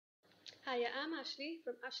Hiya, I'm Ashleigh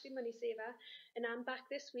from Ashleigh Money Saver, and I'm back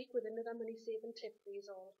this week with another money saving tip for you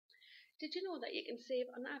all. Did you know that you can save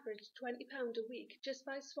on average £20 a week just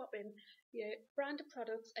by swapping your branded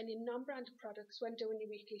products and your non-branded products when doing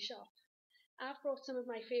your weekly shop? I've brought some of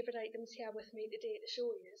my favourite items here with me today to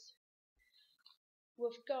show you.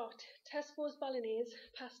 We've got Tesco's Bolognese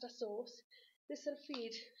pasta sauce. This will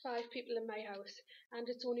feed 5 people in my house, and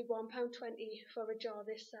it's only £1.20 for a jar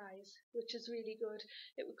this size, which is really good.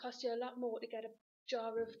 It would cost you a lot more to get a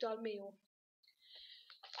jar of Dolmio.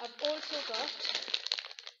 I've also got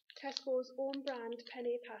Tesco's own brand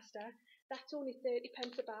penne pasta. That's only 30p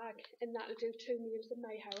a bag, and that'll do 2 meals in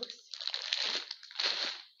my house.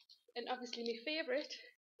 And obviously my favourite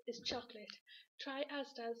is chocolate. Try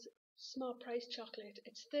Asda's small price chocolate.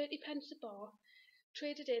 It's 30p a bar.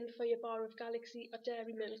 Trade it in for your bar of Galaxy or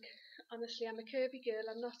Dairy Milk. Honestly, I'm a curvy girl,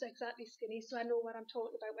 I'm not exactly skinny, so I know what I'm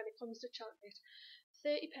talking about when it comes to chocolate.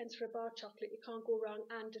 30p for a bar of chocolate, you can't go wrong,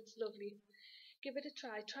 and it's lovely. Give it a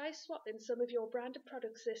try. Try swapping some of your branded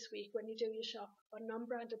products this week when you do your shop for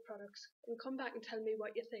non-branded products, and come back and tell me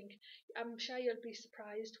what you think. I'm sure you'll be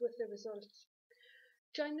surprised with the results.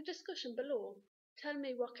 Join the discussion below. Tell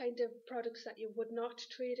me what kind of products that you would not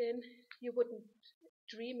trade in, you wouldn't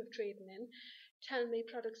dream of trading in. Tell me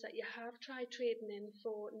products that you have tried trading in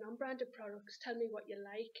for non-branded products. Tell me what you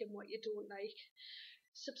like and what you don't like.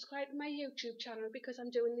 Subscribe to my YouTube channel because I'm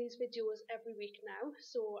doing these videos every week now,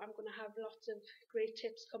 so I'm going to have lots of great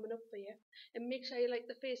tips coming up for you. And make sure you like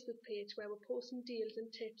the Facebook page where we're posting deals and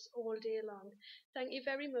tips all day long. Thank you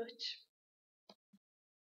very much.